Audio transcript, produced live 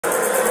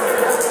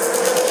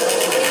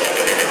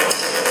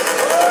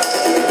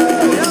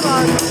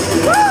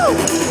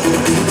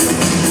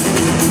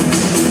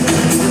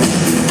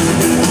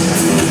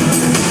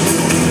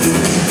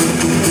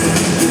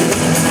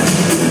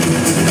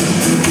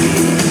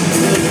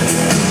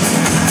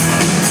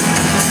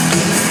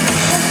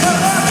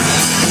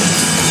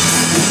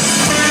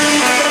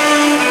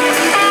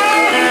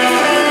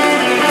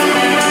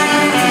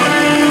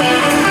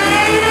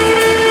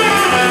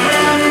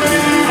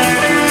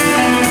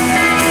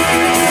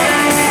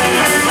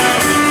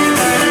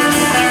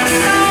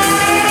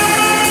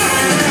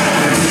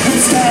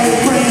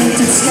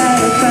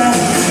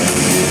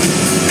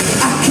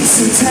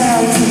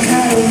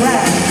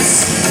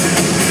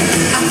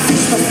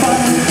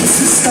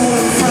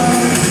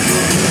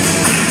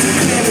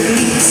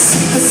release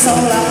for so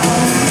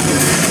long.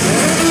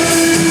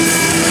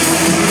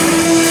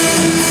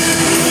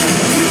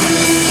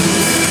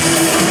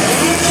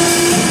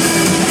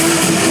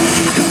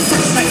 I got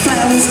fresh like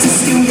flowers to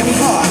steal your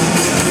heart.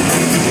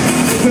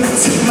 When I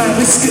took my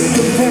risk at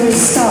the very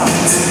start,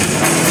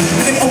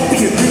 an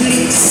opiate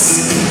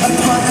release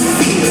upon a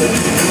fear.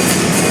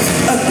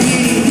 A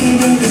beauty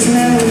hidden is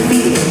now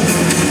revealed.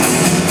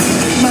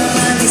 My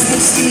mind is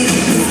wasted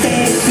in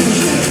bad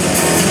vision.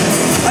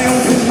 I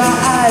open my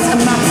eyes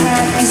and my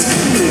path is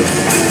clear.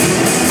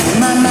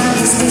 My mind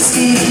is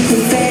wasted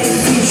in bad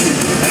vision.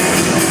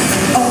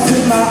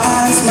 Open my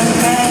eyes, my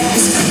path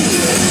is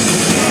clear.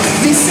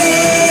 This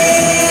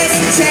is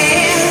the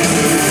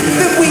chance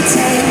that we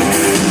take.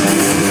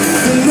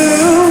 The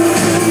move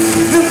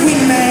that we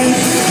make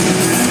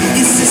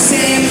is the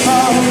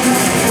simple.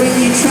 When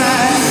you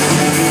try,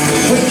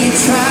 when you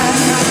try,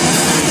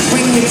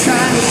 when you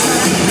try.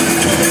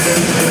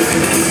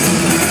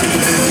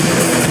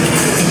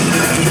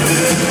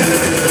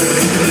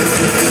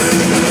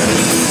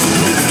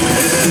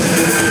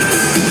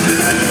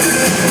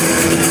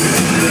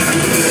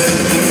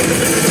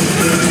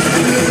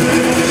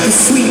 The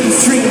sweet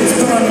dreams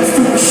burn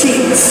through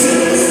machines.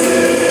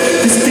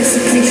 The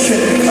sophistication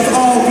of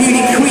all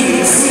beauty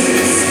queens.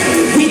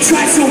 We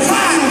try so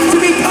hard to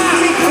be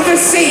part of the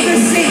scene.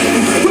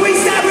 But we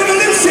start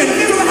revolution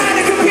from behind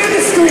a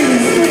computer screen.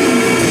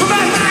 But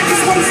my mind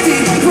is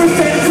wasted for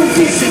medical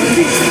vision.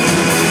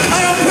 I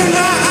open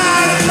my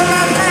eyes, but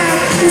my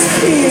path is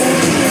clear.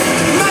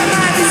 My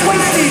mind is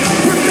wasted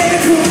for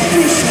medical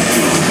vision.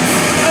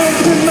 I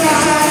open my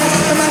eyes,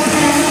 but my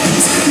path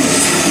is clear.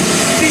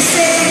 They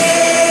say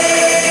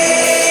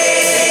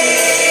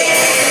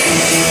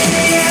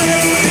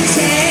the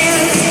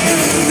chance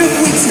that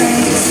we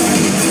take,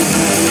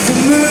 the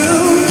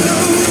move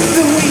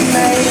that we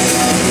make,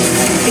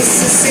 it's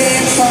so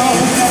simple.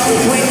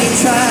 When you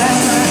try,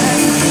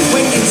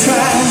 when you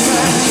try,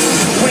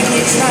 when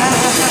you try.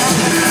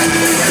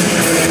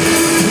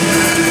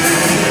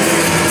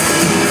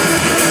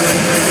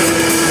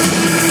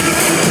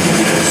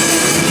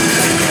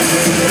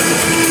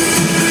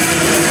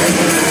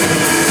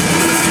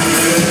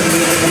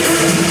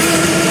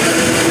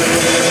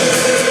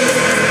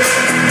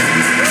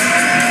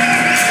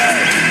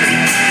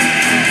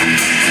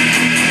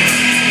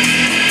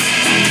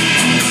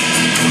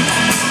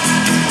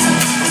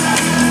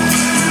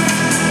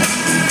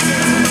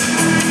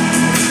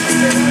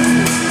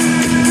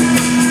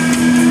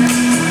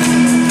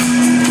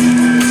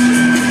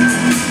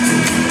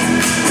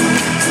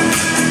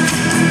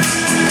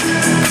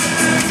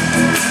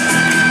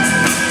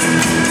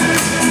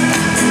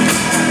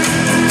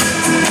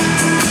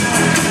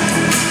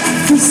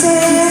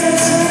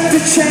 The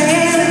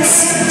chance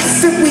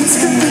that we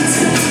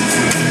take.